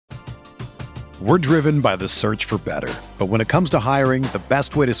We're driven by the search for better. But when it comes to hiring, the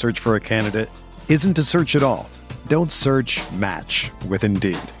best way to search for a candidate isn't to search at all. Don't search, match with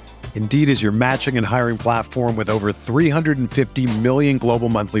Indeed. Indeed is your matching and hiring platform with over 350 million global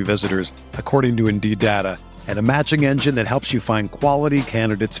monthly visitors, according to Indeed data, and a matching engine that helps you find quality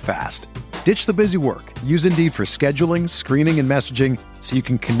candidates fast. Ditch the busy work. Use Indeed for scheduling, screening, and messaging so you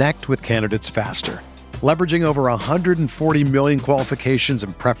can connect with candidates faster. Leveraging over 140 million qualifications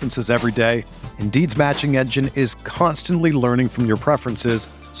and preferences every day, Indeed's matching engine is constantly learning from your preferences,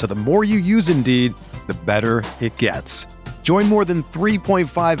 so the more you use Indeed, the better it gets. Join more than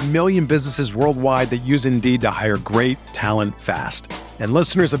 3.5 million businesses worldwide that use Indeed to hire great talent fast. And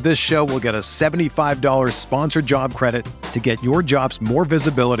listeners of this show will get a $75 sponsored job credit to get your jobs more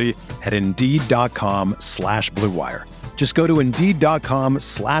visibility at Indeed.com/Blue Wire. Just go to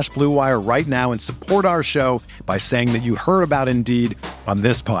Indeed.com/Blue Wire right now and support our show by saying that you heard about Indeed on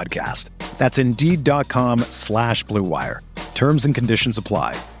this podcast. That's Indeed.com/Blue Wire. Terms and conditions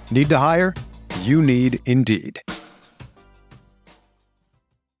apply. Need to hire? You need Indeed.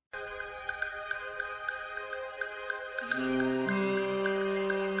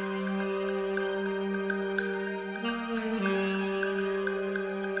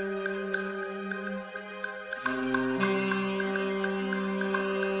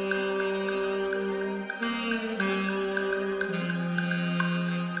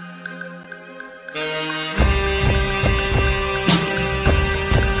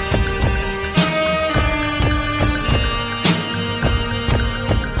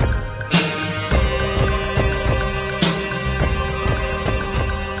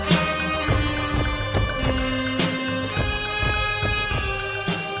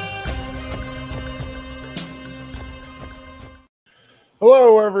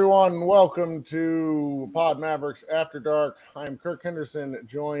 Hello, everyone. Welcome to Pod Mavericks After Dark. I'm Kirk Henderson,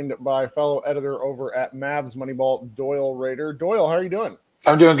 joined by fellow editor over at Mavs Moneyball, Doyle Rader. Doyle, how are you doing?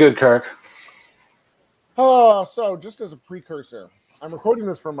 I'm doing good, Kirk. So just as a precursor, I'm recording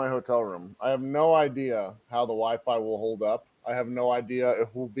this from my hotel room. I have no idea how the Wi-Fi will hold up. I have no idea if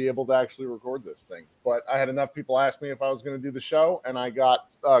we'll be able to actually record this thing. But I had enough people ask me if I was going to do the show, and I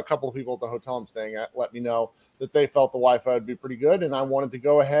got a couple of people at the hotel I'm staying at let me know that they felt the Wi-Fi would be pretty good, and I wanted to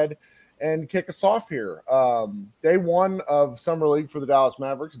go ahead and kick us off here. Day one of Summer League for the Dallas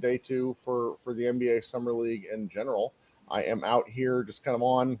Mavericks, day two for the NBA Summer League in general. I am out here just kind of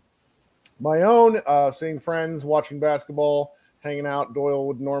on my own, seeing friends, watching basketball, hanging out. Doyle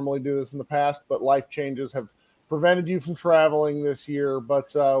would normally do this in the past, but life changes have prevented you from traveling this year.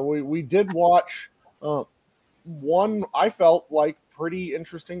 But we did watch one, I felt like, pretty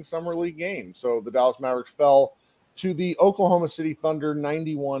interesting Summer League game. So the Dallas Mavericks fell to the Oklahoma City Thunder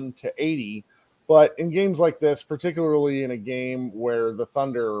 91-80. But in games like this, particularly in a game where the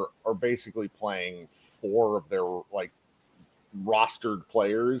Thunder are basically playing four of their rostered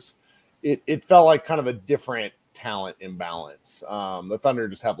players, it felt like kind of a different talent imbalance. The Thunder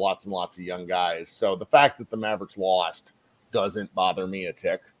just have lots and lots of young guys. So the fact that the Mavericks lost doesn't bother me a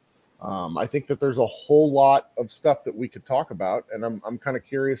tick. I think that there's a whole lot of stuff that we could talk about, and I'm kind of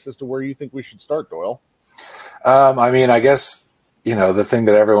curious as to where you think we should start, Doyle. I guess, the thing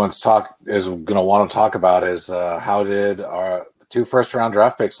that everyone's is going to want to talk about is how did our two first-round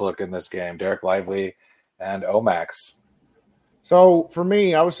draft picks look in this game, Derek Lively and Omax? So for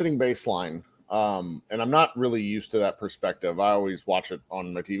me, I was sitting baseline, and I'm not really used to that perspective. I always watch it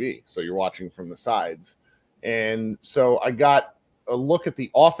on my TV, so you're watching from the sides. And so I got a look at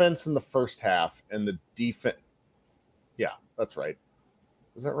the offense in the first half and the defense. Yeah, that's right.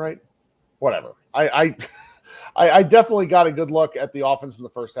 Is that right? Whatever. I definitely got a good look at the offense in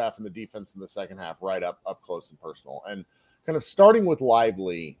the first half and the defense in the second half, right up close and personal. And kind of starting with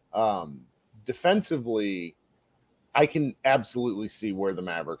Lively, defensively, I can absolutely see where the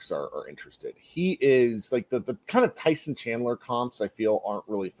Mavericks are interested. He is like the kind of Tyson Chandler comps I feel aren't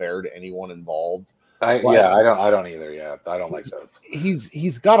really fair to anyone involved. I don't either. Yeah, I don't like so. He's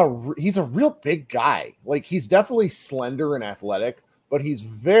a real big guy. Like, he's definitely slender and athletic, but he's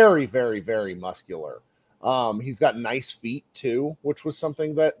very, very, very muscular. He's got nice feet too, which was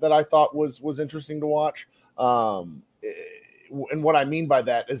something that I thought was interesting to watch. And what I mean by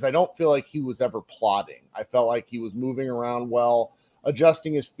that is I don't feel like he was ever plodding. I felt like he was moving around well,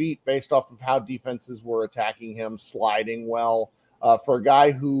 adjusting his feet based off of how defenses were attacking him, sliding well. For a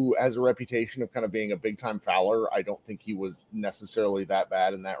guy who has a reputation of kind of being a big-time fouler, I don't think he was necessarily that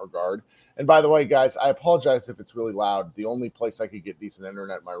bad in that regard. And by the way, guys, I apologize if it's really loud. The only place I could get decent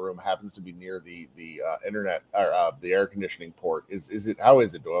internet in my room happens to be near the internet or the air conditioning port. How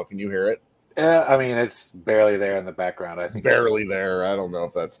is it, Doyle? Can you hear it? I mean, it's barely there in the background. I think Barely there. I don't know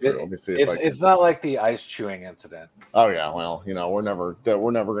if that's true. Let me see if I can. It's not like the ice chewing incident. Oh yeah, well, we're never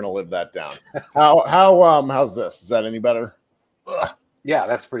going to live that down. How's this? Is that any better? Yeah,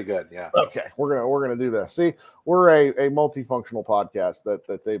 that's pretty good. Yeah. Okay, we're gonna do this. See, we're a multifunctional podcast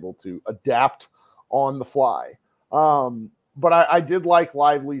that's able to adapt on the fly. But I did like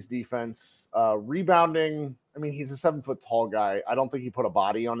Lively's defense, rebounding. I mean, he's a 7-foot tall guy. I don't think he put a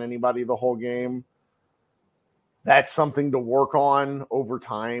body on anybody the whole game. That's something to work on over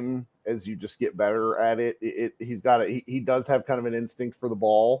time as you just get better at it. He does have kind of an instinct for the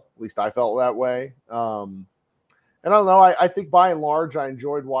ball. At least I felt that way. And I don't know. I think by and large, I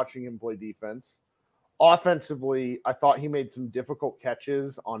enjoyed watching him play defense. Offensively, I thought he made some difficult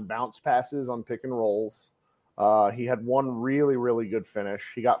catches on bounce passes on pick and rolls. He had one really, really good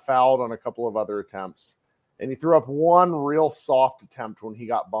finish. He got fouled on a couple of other attempts. And he threw up one real soft attempt when he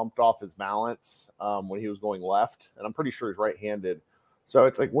got bumped off his balance when he was going left. And I'm pretty sure he's right-handed. So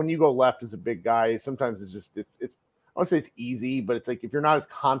it's like when you go left as a big guy, sometimes it's I won't say it's easy, but it's like if you're not as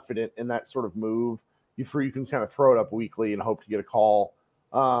confident in that sort of move, you can kind of throw it up weakly and hope to get a call.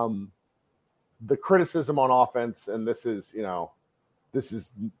 The criticism on offense, and this is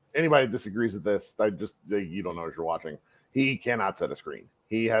anybody disagrees with this, I just say you don't know what you're watching. He cannot set a screen.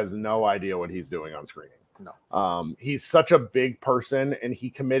 He has no idea what he's doing on screening. No. He's such a big person, and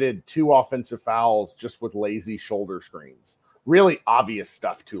he committed 2 offensive fouls just with lazy shoulder screens. Really obvious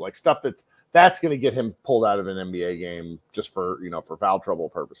stuff too, like stuff that's going to get him pulled out of an NBA game just for foul trouble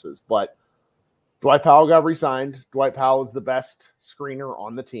purposes. But Dwight Powell got re-signed. Dwight Powell is the best screener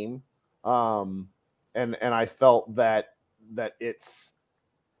on the team. And I felt that it's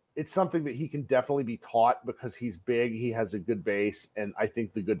something that he can definitely be taught because he's big, he has a good base, and I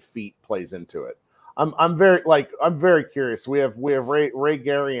think the good feet plays into it. I'm very curious. We have Ray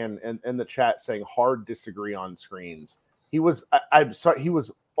Garion in the chat saying hard disagree on screens. He was he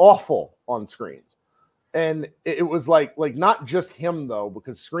was awful on screens. And it was like not just him, though,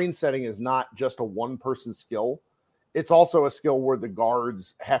 because screen setting is not just a one-person skill. It's also a skill where the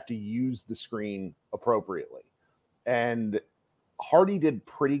guards have to use the screen appropriately. And Hardy did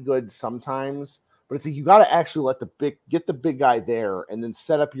pretty good sometimes, but it's like you got to actually get the big guy there and then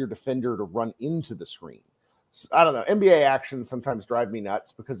set up your defender to run into the screen. So, I don't know. NBA actions sometimes drive me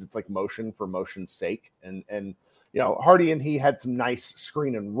nuts because it's like motion for motion's sake. And Hardy and he had some nice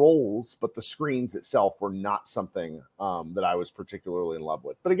screen and rolls, but the screens itself were not something that I was particularly in love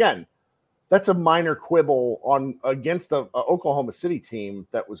with. But again, that's a minor quibble against a Oklahoma City team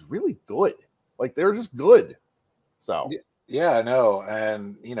that was really good. Like they're just good. So yeah, I know.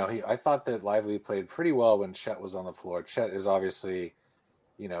 And I thought that Lively played pretty well when Chet was on the floor. Chet is obviously,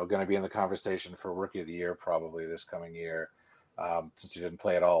 going to be in the conversation for Rookie of the Year probably this coming year, since he didn't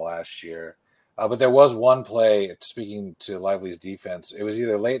play at all last year. But there was one play, speaking to Lively's defense, it was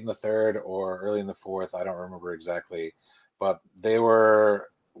either late in the third or early in the fourth. I don't remember exactly, but they were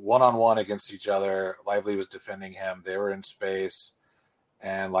one-on-one against each other. Lively was defending him. They were in space,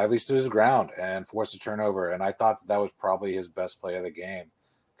 and Lively stood his ground and forced a turnover. And I thought that was probably his best play of the game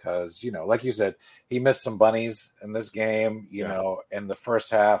because, like you said, he missed some bunnies in this game. In the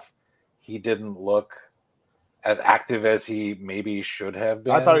first half, he didn't look as active as he maybe should have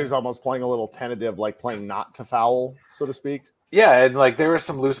been. I thought he was almost playing a little tentative, like playing not to foul, so to speak. Yeah, and there were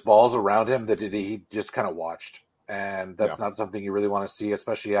some loose balls around him that he just kind of watched. And that's not something you really want to see,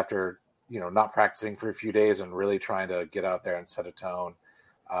 especially after, not practicing for a few days and really trying to get out there and set a tone.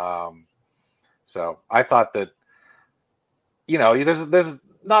 So I thought that, there's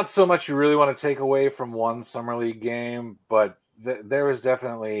not so much you really want to take away from one summer league game, but there was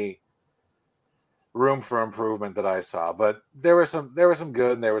definitely room for improvement that I saw, but there was some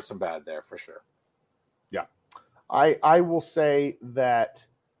good and there was some bad there for sure. Yeah. I will say that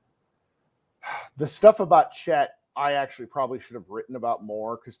the stuff about Chet, I actually probably should have written about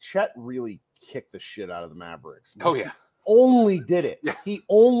more because Chet really kicked the shit out of the Mavericks. Oh yeah. He only did it. Yeah. He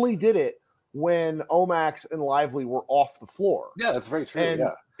only did it when Omax and Lively were off the floor. Yeah, that's very true. And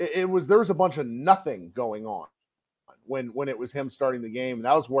yeah. There was a bunch of nothing going on when it was him starting the game. And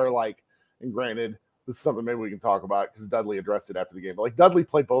that was where and granted, this is something maybe we can talk about because Dudley addressed it after the game. But Dudley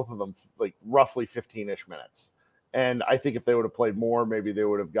played both of them roughly 15-ish minutes. And I think if they would have played more, maybe they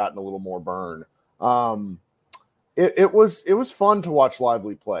would have gotten a little more burn. It was fun to watch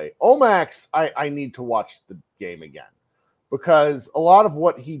Lively play. Omax, I need to watch the game again because a lot of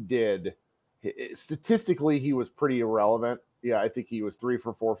what he did, statistically, he was pretty irrelevant. Yeah, I think he was 3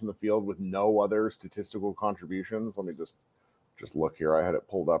 for 4 from the field with no other statistical contributions. Let me just look here. I had it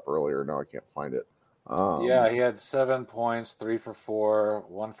pulled up earlier. No, I can't find it. Yeah, he had 7 points, 3 for 4,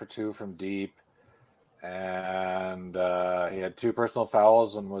 1 for 2 from deep, and he had 2 personal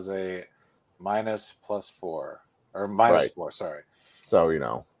fouls and was a -+4 or -4. Sorry. So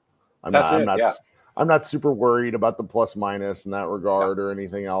I'm That's it. Yeah. I'm not super worried about the plus minus in that regard or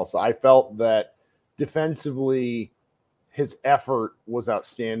anything else. I felt that defensively, his effort was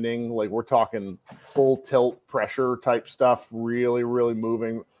outstanding. Like we're talking full tilt pressure type stuff, really, really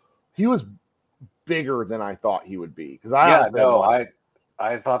moving. He was bigger than I thought he would be because I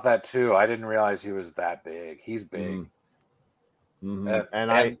thought that too. I didn't realize he was that big. He's big.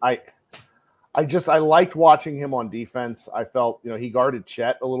 And I liked watching him on defense. I felt he guarded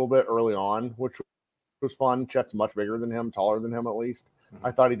Chet a little bit early on, which was fun. Chet's much bigger than him, taller than him at least.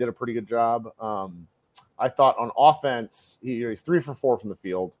 I thought he did a pretty good job. I thought on offense, he's 3 for 4 from the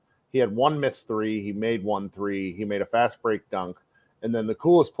field. He had 1 missed 3. He made 1 3. He made a fast break dunk. And then the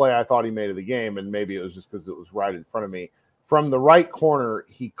coolest play I thought he made of the game, and maybe it was just because it was right in front of me, from the right corner,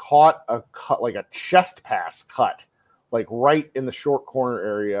 he caught a cut, like a chest pass cut, like right in the short corner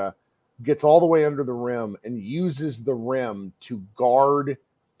area, gets all the way under the rim and uses the rim to guard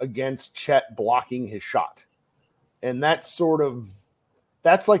against Chet blocking his shot. And that's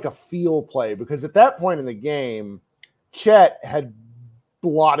like a feel play because at that point in the game, Chet had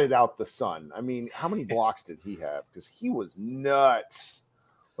blotted out the sun. I mean, how many blocks did he have? Because he was nuts.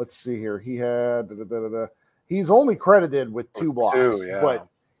 Let's see here. He had he's only credited with 2 blocks, but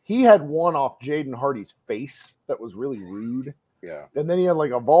he had one off Jaden Hardy's face that was really rude. Yeah. And then he had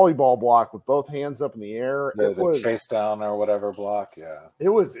like a volleyball block with both hands up in the air. The chase down or whatever block. Yeah. It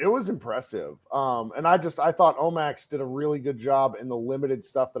was impressive. And I thought Omax did a really good job in the limited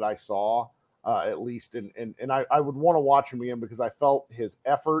stuff that I saw, at least. And I would want to watch him again because I felt his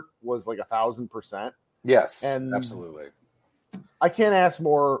effort was like 1,000%. Yes, and absolutely. I can't ask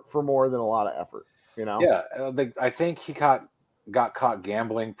for more than a lot of effort, Yeah. I think he got caught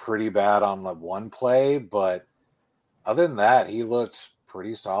gambling pretty bad on the one play, but other than that, he looked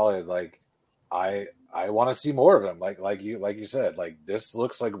pretty solid. Like I want to see more of him. Like you said, like this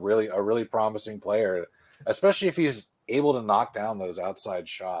looks like a really promising player, especially if he's able to knock down those outside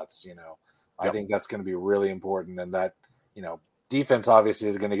shots. I think that's going to be really important. And that defense obviously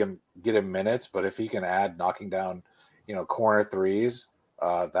is going to get him minutes, but if he can add knocking down corner threes,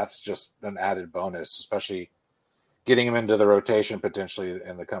 that's just an added bonus, especially getting him into the rotation potentially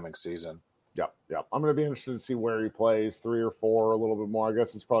in the coming season. Yep. I'm going to be interested to see where he plays, 3 or 4, a little bit more. I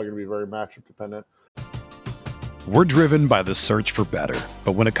guess it's probably going to be very matchup dependent. We're driven by the search for better.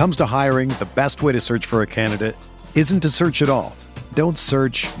 But when it comes to hiring, the best way to search for a candidate isn't to search at all. Don't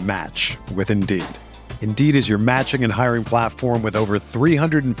search, match with Indeed. Indeed is your matching and hiring platform with over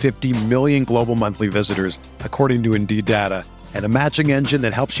 350 million global monthly visitors, according to Indeed data, and a matching engine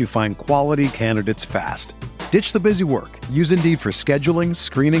that helps you find quality candidates fast. Ditch the busy work. Use Indeed for scheduling,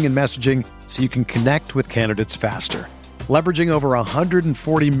 screening, and messaging so you can connect with candidates faster. Leveraging over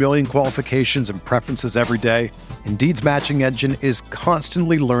 140 million qualifications and preferences every day, Indeed's matching engine is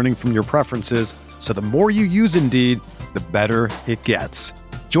constantly learning from your preferences, so the more you use Indeed, the better it gets.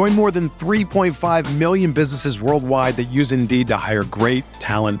 Join more than 3.5 million businesses worldwide that use Indeed to hire great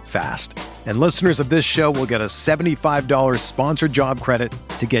talent fast. And listeners of this show will get a $75 sponsored job credit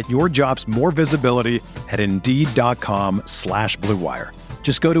to get your jobs more visibility at Indeed.com/Blue Wire.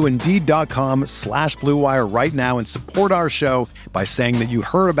 Just go to Indeed.com/Blue Wire right now and support our show by saying that you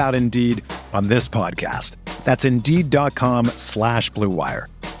heard about Indeed on this podcast. That's Indeed.com/Blue Wire.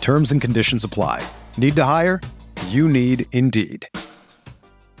 Terms and conditions apply. Need to hire? You need Indeed.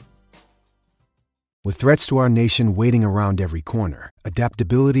 With threats to our nation waiting around every corner,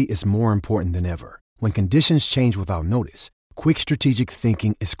 adaptability is more important than ever. When conditions change without notice, quick strategic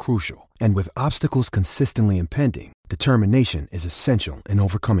thinking is crucial. And with obstacles consistently impending, determination is essential in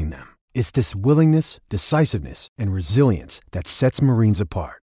overcoming them. It's this willingness, decisiveness, and resilience that sets Marines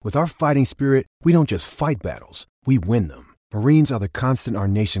apart. With our fighting spirit, we don't just fight battles, we win them. Marines are the constant our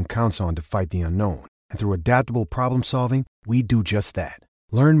nation counts on to fight the unknown. And through adaptable problem solving, we do just that.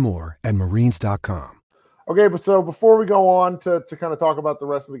 Learn more at Marines.com. Okay, but so before we go on to kind of talk about the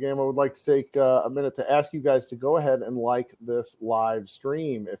rest of the game, I would like to take a minute to ask you guys to go ahead and like this live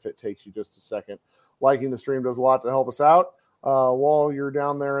stream if it takes you just a second. Liking the stream does a lot to help us out. While you're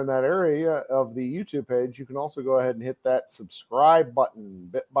down there in that area of the YouTube page, you can also go ahead and hit that subscribe button.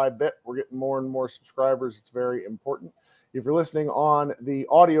 Bit by bit, we're getting more and more subscribers. It's very important. If you're listening on the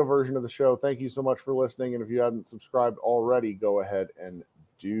audio version of the show, thank you so much for listening. And if you haven't subscribed already, go ahead and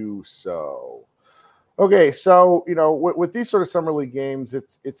do so. Okay, so with these sort of summer league games,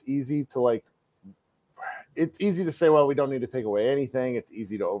 it's easy to it's easy to say, well, we don't need to take away anything. It's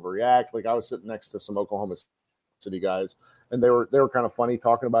easy to overreact. Like I was sitting next to some Oklahoma City guys, and they were kind of funny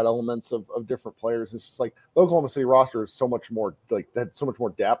talking about elements of different players. It's just like the Oklahoma City roster is so much more had so much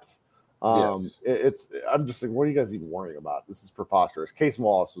more depth. Yes. I'm just like, what are you guys even worrying about? This is preposterous. Case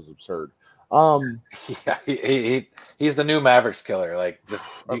Wallace was absurd. Yeah, he's the new Mavericks killer. Like, just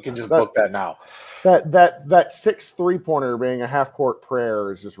you can just book that now. That 6 3-pointer being a half court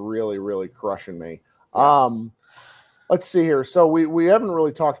prayer is just really, really crushing me. Yeah. Let's see here. So we haven't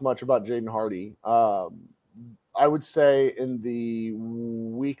really talked much about Jaden Hardy. I would say in the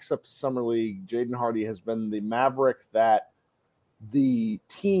weeks up to Summer League, Jaden Hardy has been the Maverick that the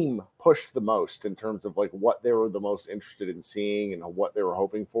team pushed the most in terms of like what they were the most interested in seeing and what they were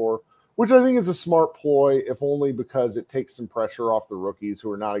hoping for, which I think is a smart ploy, if only because it takes some pressure off the rookies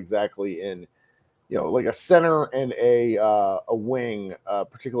who are not exactly in, like a center and a wing,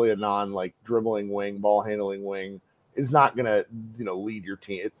 particularly a non dribbling wing, ball handling wing, is not going to, lead your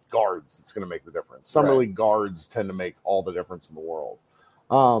team. It's guards that's going to make the difference. Summer League guards tend to make all the difference in the world.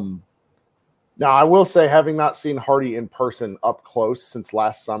 Now, I will say, having not seen Hardy in person up close since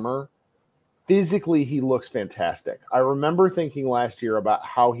last summer, physically he looks fantastic. I remember thinking last year about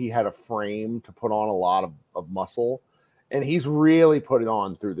how he had a frame to put on a lot of muscle, and he's really put it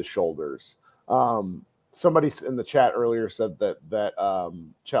on through the shoulders. Somebody in the chat earlier said that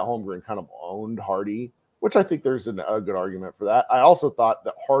Chet Holmgren kind of owned Hardy, which I think there's a good argument for that. I also thought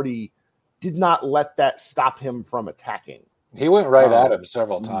that Hardy did not let that stop him from attacking. He went right at him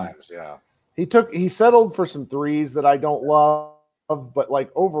several times. Yeah. He settled for some threes that I don't love, but like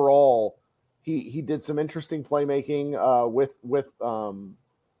overall, he did some interesting playmaking with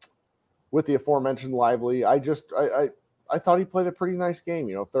the aforementioned Lively. I thought he played a pretty nice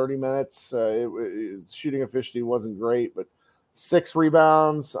game. 30 minutes. Shooting efficiency wasn't great, but 6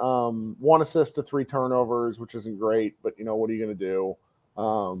 rebounds, 1 assist to 3 turnovers, which isn't great. But what are you going to do?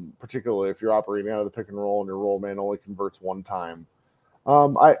 Particularly if you're operating out of the pick and roll and your roll man only converts 1 time.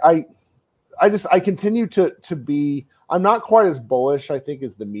 I continue to be. I'm not quite as bullish, I think,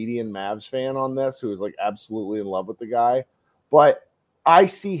 as the median Mavs fan on this, who is like absolutely in love with the guy. But I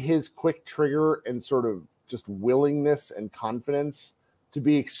see his quick trigger and sort of just willingness and confidence to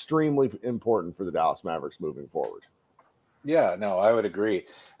be extremely important for the Dallas Mavericks moving forward. Yeah, no, I would agree.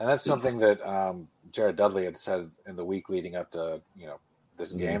 And that's something that Jared Dudley had said in the week leading up to,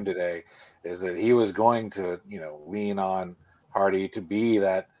 this game today, is that he was going to, lean on Hardy to be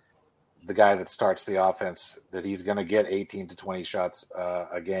the guy that starts the offense, that he's going to get 18 to 20 shots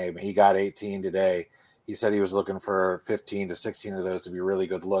a game. He got 18 today. He said he was looking for 15 to 16 of those to be really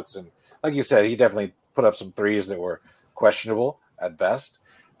good looks. And like you said, he definitely put up some threes that were questionable at best.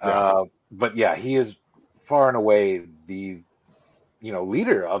 Yeah. But yeah, he is far and away the,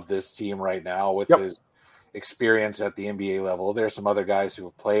 leader of this team right now with his experience at the NBA level. There's some other guys who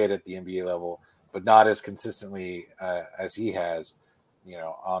have played at the NBA level, but not as consistently as he has,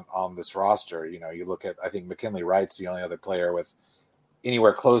 on this roster. You look at, I think McKinley Wright's the only other player with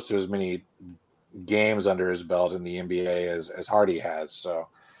anywhere close to as many games under his belt in the NBA as Hardy has. So,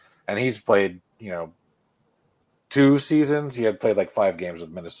 and he's played, 2 seasons. He had played like 5 games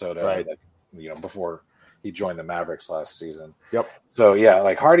with Minnesota, right? Before he joined the Mavericks last season. Yep. So yeah,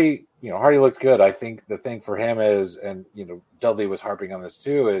 like Hardy, Hardy looked good. I think the thing for him is, and Dudley was harping on this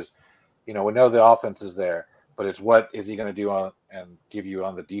too, is, we know the offense is there, but it's what is he going to do and give you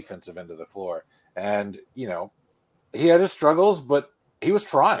on the defensive end of the floor. And, he had his struggles, but he was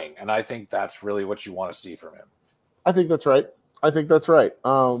trying. And I think that's really what you want to see from him. I think that's right.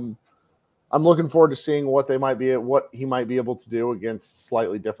 I'm looking forward to seeing what he might be able to do against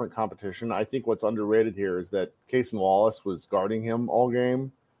slightly different competition. I think what's underrated here is that Cason Wallace was guarding him all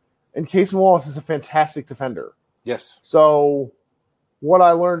game, and Cason Wallace is a fantastic defender. Yes. So what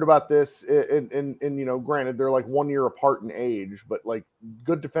I learned about this, and granted they're like 1 year apart in age, but like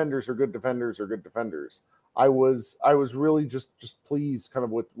good defenders are good defenders are good defenders. I was really just pleased kind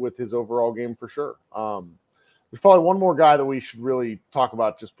of with his overall game for sure. There's probably one more guy that we should really talk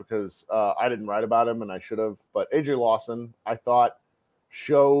about just because I didn't write about him and I should have. But AJ Lawson, I thought,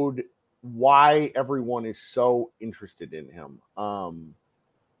 showed why everyone is so interested in him.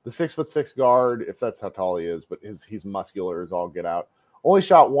 The 6'6" guard, if that's how tall he is, but he's muscular as all get out. Only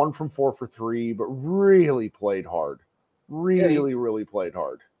shot 1 from 4 for 3, but really played hard. Really played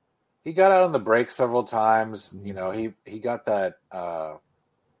hard. He got out on the break several times. He got that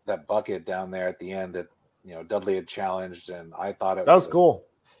bucket down there at the end that Dudley had challenged, and I thought that was cool.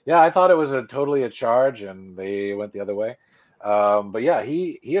 Yeah, I thought it was totally a charge, and they went the other way. But yeah,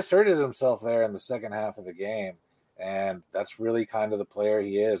 he asserted himself there in the second half of the game, and that's really kind of the player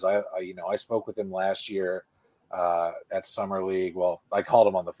he is. I spoke with him last year at Summer League. Well, I called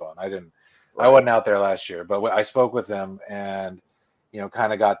him on the phone. I Right. wasn't out there last year, but I spoke with him and,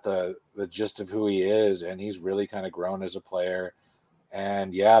 kind of got the gist of who he is, and he's really kind of grown as a player.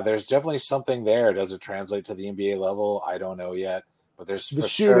 And yeah, there's definitely something there. Does it translate to the NBA level? I don't know yet, but there's The for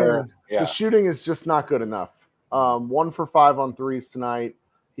shooting. sure. Yeah. The shooting is just not good enough. 1 for 5 on threes tonight.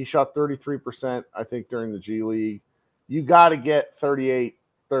 He shot 33%, I think, during the G League. You got to get 38,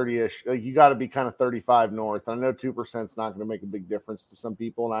 30-ish. Like, you got to be kind of 35 north. I know 2% is not going to make a big difference to some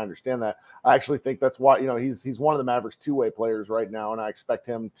people, and I understand that. I actually think that's why, he's one of the Mavericks two-way players right now, and I expect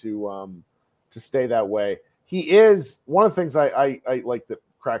him to stay that way. He is one of the things I like that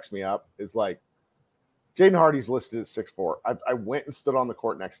cracks me up is like Jaden Hardy's listed at 6'4". I went and stood on the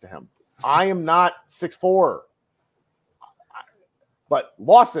court next to him. I am not 6'4", but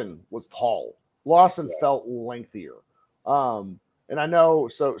Lawson was tall. Lawson felt lengthier. And I know,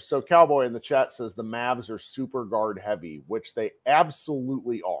 so Cowboy in the chat says the Mavs are super guard heavy, which they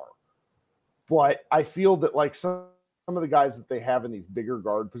absolutely are. But I feel that like some of the guys that they have in these bigger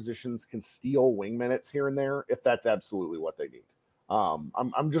guard positions can steal wing minutes here and there if that's absolutely what they need.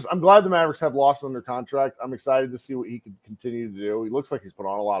 I'm glad the Mavericks have Lawson under contract. I'm excited to see what he can continue to do. He looks like he's put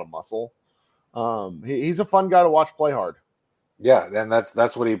on a lot of muscle. He's a fun guy to watch play hard. Yeah, and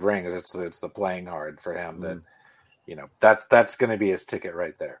that's what he brings. It's the playing hard for him that that's going to be his ticket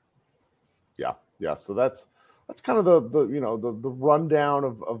right there. Yeah. So that's kind of the rundown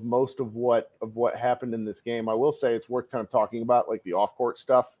of most of what happened in this game. I will say it's worth kind of talking about like the off court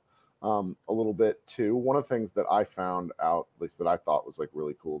stuff a little bit too. One of the things that I found out, at least that I thought was like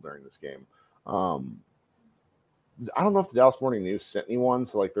really cool during this game. I don't know if the Dallas Morning News sent me one.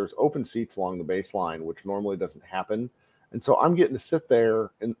 So like there's open seats along the baseline, which normally doesn't happen. And so I'm getting to sit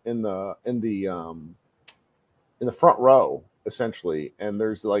there in the front row essentially, and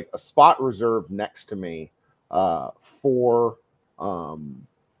there's like a spot reserved next to me for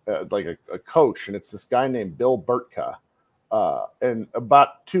like a coach, and it's this guy named Bill Burtka. And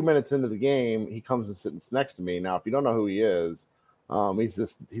about 2 minutes into the game, he comes and sits next to me. Now, if you don't know who he is,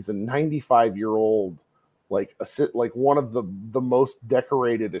 he's a 95-year-old like one of the most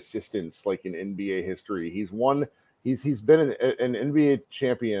decorated assistants like in NBA history. He's been an NBA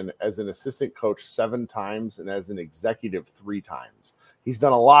champion as an assistant coach 7 times and as an executive 3 times. He's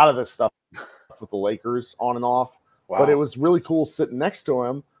done a lot of this stuff with the Lakers on and off. Wow. But it was really cool sitting next to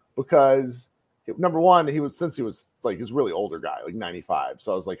him because number one, he was really older guy, like 95.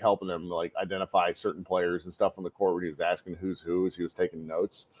 So I was like helping him like identify certain players and stuff on the court where he was asking who's who as he was taking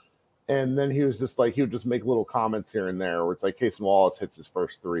notes. And then he was just like, he would just make little comments here and there where it's like Casey Wallace hits his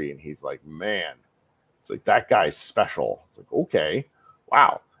first 3 and he's like, man, it's like, that guy's special. It's like, okay,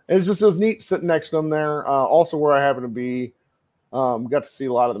 wow. And it was neat sitting next to him there. Also where I happen to be, got to see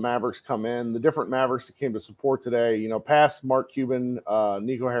a lot of the Mavericks come in. The different Mavericks that came to support today, past Mark Cuban,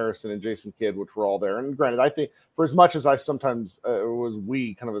 Nico Harrison, and Jason Kidd, which were all there. And granted, I think for as much as I sometimes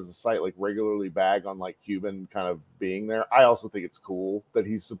we kind of as a site like regularly bag on like Cuban kind of being there, I also think it's cool that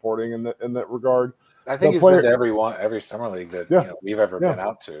he's supporting in that regard. I think he's been to every summer league that we've ever been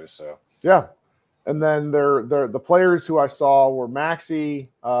out to. So yeah. And then the players who I saw were Maxey,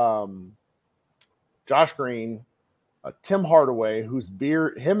 Josh Green, Tim Hardaway,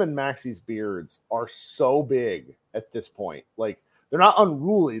 him and Maxey's beards are so big at this point. Like they're not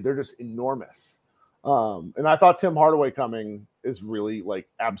unruly, they're just enormous. And I thought Tim Hardaway coming is really like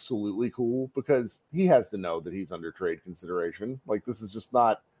absolutely cool because he has to know that he's under trade consideration. Like this is just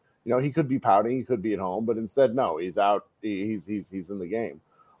not, he could be pouting, he could be at home, but instead, no, he's out. He's in the game.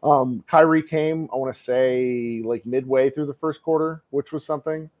 Kyrie came, I want to say, like midway through the first quarter, which was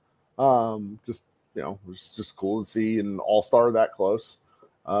something. It was just cool to see an all-star that close.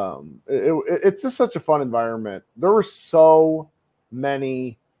 It's just such a fun environment. There were so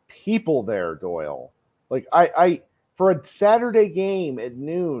many people there, Doyle. Like I for a Saturday game at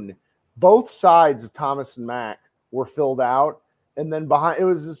noon, both sides of Thomas and Mack were filled out, and then behind it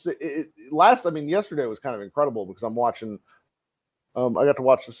was just yesterday was kind of incredible because I'm watching. I got to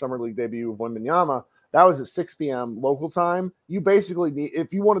watch the Summer League debut of Wembanyama. That was at 6 p.m. local time. You basically need,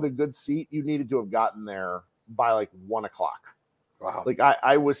 if you wanted a good seat, you needed to have gotten there by like 1 o'clock. Wow. Like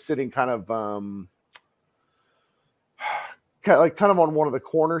I was sitting kind of on one of the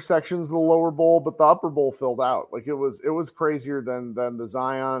corner sections of the lower bowl, but the upper bowl filled out. Like it was crazier than the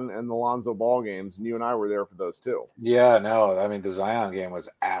Zion and the Lonzo Ball games. And you and I were there for those too. Yeah, no, I mean the Zion game was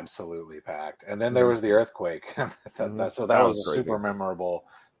absolutely packed. And then there was the earthquake. So that was a crazy, super memorable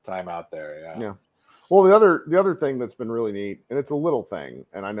time out there. Yeah. Well, the other thing that's been really neat, and it's a little thing,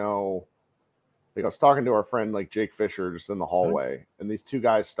 and I know Like I was talking to our friend like Jake Fisher just in the hallway, and these two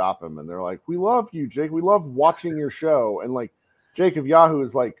guys stop him and they're like, "We love you, Jake. We love watching your show." And like Jake of Yahoo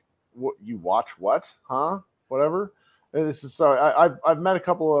is like, "What you watch? What? Huh? Whatever." And this is so I've met a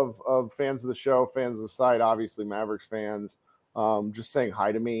couple of fans of the show, fans of the site, obviously Mavericks fans, just saying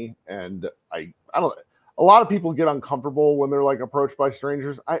hi to me. And I don't. A lot of people get uncomfortable when they're like approached by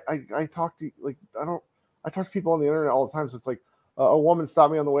strangers. I talk to like I talk to people on the internet all the time. So it's like. A woman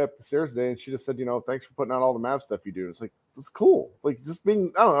stopped me on the way up the stairs today, and she just said, "Thanks for putting out all the Mav stuff you do." It's like, it's cool. Like just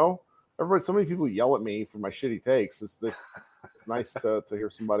being, I don't know. Everybody, so many people yell at me for my shitty takes. It's nice to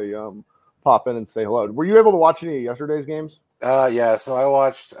hear somebody pop in and say hello. Were you able to watch any of yesterday's games? Yeah. So I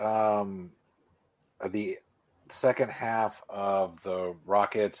watched the second half of the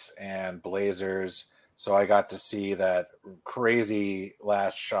Rockets and Blazers. So I got to see that crazy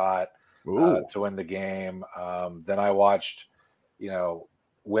last shot to win the game. Then I watched.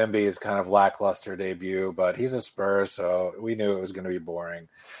 Wemby's kind of lackluster debut, but he's a Spur, so we knew it was going to be boring.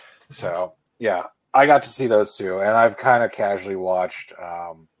 So, yeah, I got to see those two, and I've kind of casually watched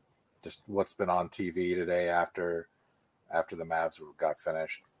just what's been on TV today after the Mavs got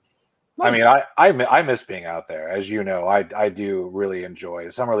finished. Nice. I mean, I miss being out there. As you know, I do really enjoy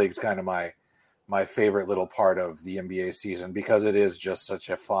it. Summer League's kind of my favorite little part of the NBA season because it is just such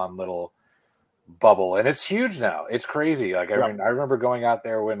a fun little bubble, and it's huge now. It's crazy. Like I remember going out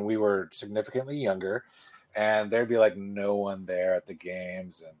there when we were significantly younger, and there'd be like no one there at the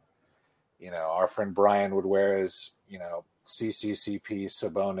games, and our friend Brian would wear his CCCP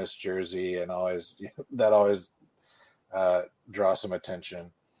Sabonis jersey, and always draw some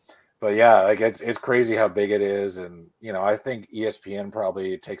attention. But yeah, like it's crazy how big it is, and I think ESPN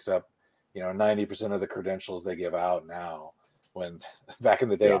probably takes up 90% of the credentials they give out now. When back in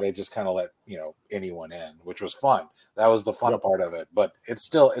the day they just kind of let anyone in, which was fun. That was the fun part of it. But it's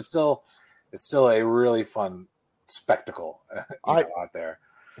still a really fun spectacle out there.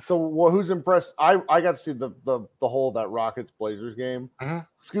 So who's impressed? I got to see the whole of that Rockets Blazers game. Mm-hmm.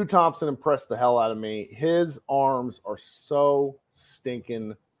 Scoot Thompson impressed the hell out of me. His arms are so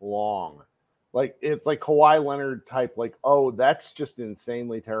stinking long. Like it's like Kawhi Leonard type. Like, oh, that's just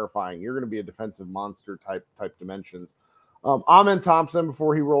insanely terrifying. You're going to be a defensive monster type dimensions. Amen Thompson,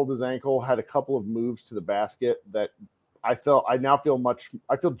 before he rolled his ankle, had a couple of moves to the basket that I now feel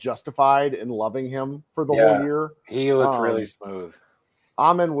justified in loving him for the whole year. He looked really smooth.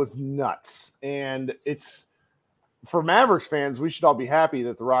 Amen was nuts. And it's for Mavericks fans, we should all be happy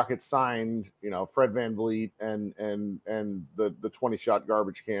that the Rockets signed, Fred VanVleet and the 20-shot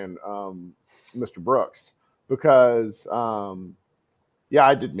garbage can, Mr. Brooks, because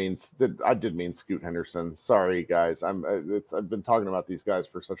I did mean Scoot Henderson. Sorry, guys. I've been talking about these guys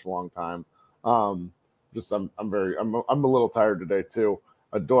for such a long time. I'm a little tired today too.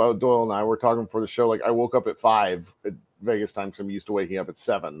 Doyle and I were talking before the show. Like I woke up at 5 at Vegas time, so I'm used to waking up at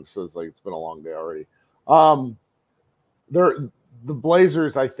 7. So it's been a long day already. The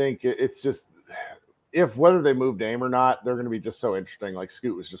Blazers, I think it's just whether they move Dame or not, they're going to be just so interesting. Like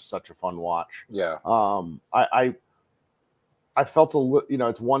Scoot was just such a fun watch. Yeah. I felt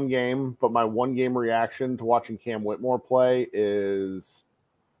it's one game, but my one game reaction to watching Cam Whitmore play is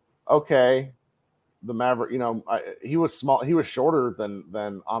okay. The Maverick, he was small. He was shorter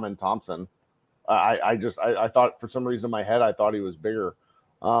than Amen Thompson. I thought for some reason in my head, I thought he was bigger.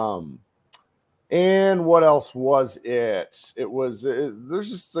 And what else was it? There's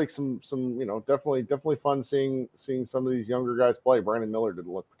just like some definitely fun seeing some of these younger guys play. Brandon Miller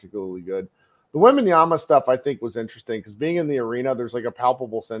didn't look particularly good. The Wembanyama stuff I think was interesting because being in the arena, there's like a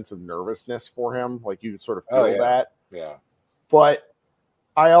palpable sense of nervousness for him. Like you sort of feel that. Yeah. But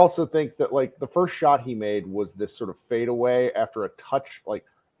I also think that like the first shot he made was this sort of fadeaway after a touch. Like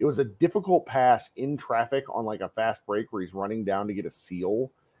it was a difficult pass in traffic on like a fast break where he's running down to get a seal.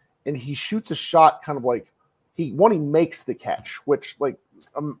 And he shoots a shot kind of like he makes the catch, which like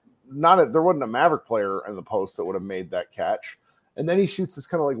there wasn't a Maverick player in the post that would have made that catch. And then he shoots this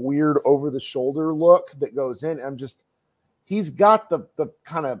kind of like weird over the shoulder look that goes in. He's got the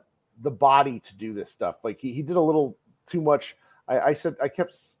kind of the body to do this stuff. Like he did a little too much. I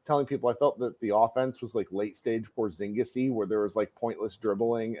kept telling people I felt that the offense was like late stage Porzingis-y, where there was like pointless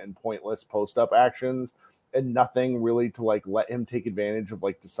dribbling and pointless post up actions and nothing really to like let him take advantage of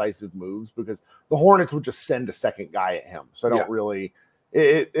like decisive moves because the Hornets would just send a second guy at him. So I don't really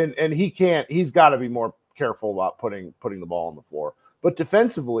and he's got to be more careful about putting the ball on the floor. But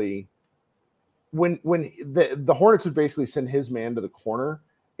defensively, when the Hornets would basically send his man to the corner,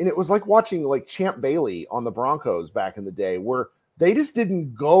 and it was like watching like Champ Bailey on the Broncos back in the day where they just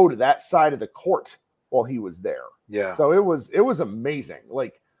didn't go to that side of the court while he was there. Yeah. So it was amazing.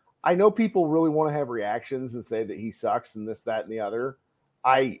 Like I know people really want to have reactions and say that he sucks and this, that, and the other.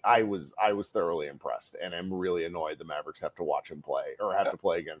 I was thoroughly impressed, and I'm really annoyed the Mavericks have to watch him play or have to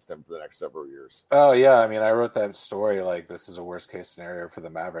play against him for the next several years. Oh yeah, I mean, I wrote that story like this is a worst case scenario for the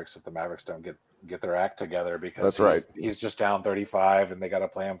Mavericks if the Mavericks don't get their act together, because he's just down 35 and they got to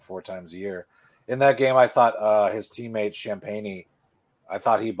play him 4 times a year. In that game, I thought his teammate Champagny, I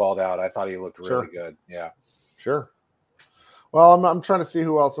thought he balled out. I thought he looked really good. Yeah, sure. Well, I'm trying to see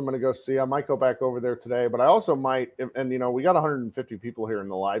who else I'm going to go see. I might go back over there today, but I also might. And we got 150 people here in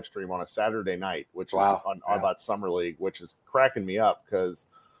the live stream on a Saturday night, which is on about Summer League, which is cracking me up because,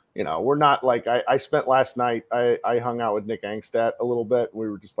 we're not like I spent last night. I hung out with Nick Angstadt a little bit. We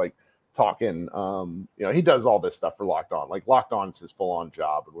were just like talking. He does all this stuff for Locked On. Like Locked On is his full on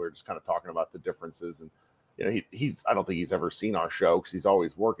job, and we were just kind of talking about the differences and. He's I don't think he's ever seen our show because he's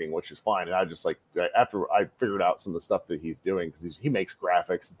always working, which is fine. And I just after I figured out some of the stuff that he's doing because he makes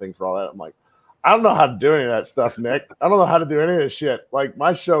graphics and things for all that. I'm like, I don't know how to do any of that stuff, Nick. I don't know how to do any of this shit. Like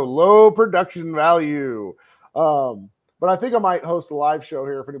my show, low production value. But I think I might host a live show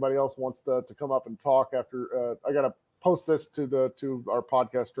here if anybody else wants to come up and talk after. I got to post this to our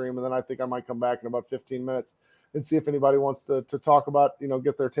podcast stream, and then I think I might come back in about 15 minutes. And see if anybody wants to talk about,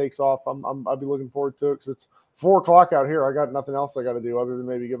 get their takes off. I'll be looking forward to it because it's 4:00 out here. I got nothing else I got to do other than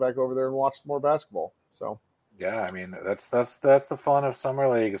maybe get back over there and watch some more basketball. So yeah, I mean that's the fun of Summer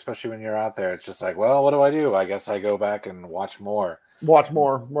League, especially when you're out there. It's just like, well, what do? I guess I go back and watch more.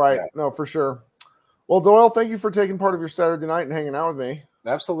 Right? Yeah. No, for sure. Well, Doyle, thank you for taking part of your Saturday night and hanging out with me.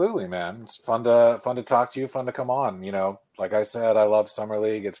 Absolutely, man. It's fun to talk to you. Fun to come on. Like I said, I love Summer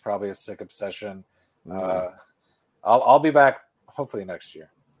League. It's probably a sick obsession. I'll be back hopefully next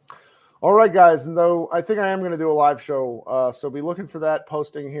year. All right, guys. And though I think I am going to do a live show, so be looking for that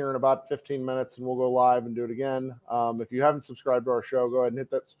posting here in about 15 minutes, and we'll go live and do it again. If you haven't subscribed to our show, go ahead and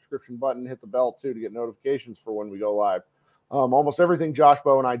hit that subscription button, hit the bell too to get notifications for when we go live. Almost everything Josh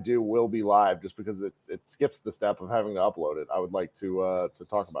Bowe and I do will be live, just because it skips the step of having to upload it. I would like to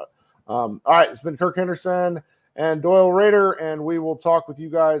talk about. All right, it's been Kirk Henderson and Doyle Rader, and we will talk with you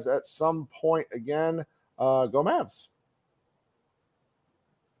guys at some point again. Go Mavs.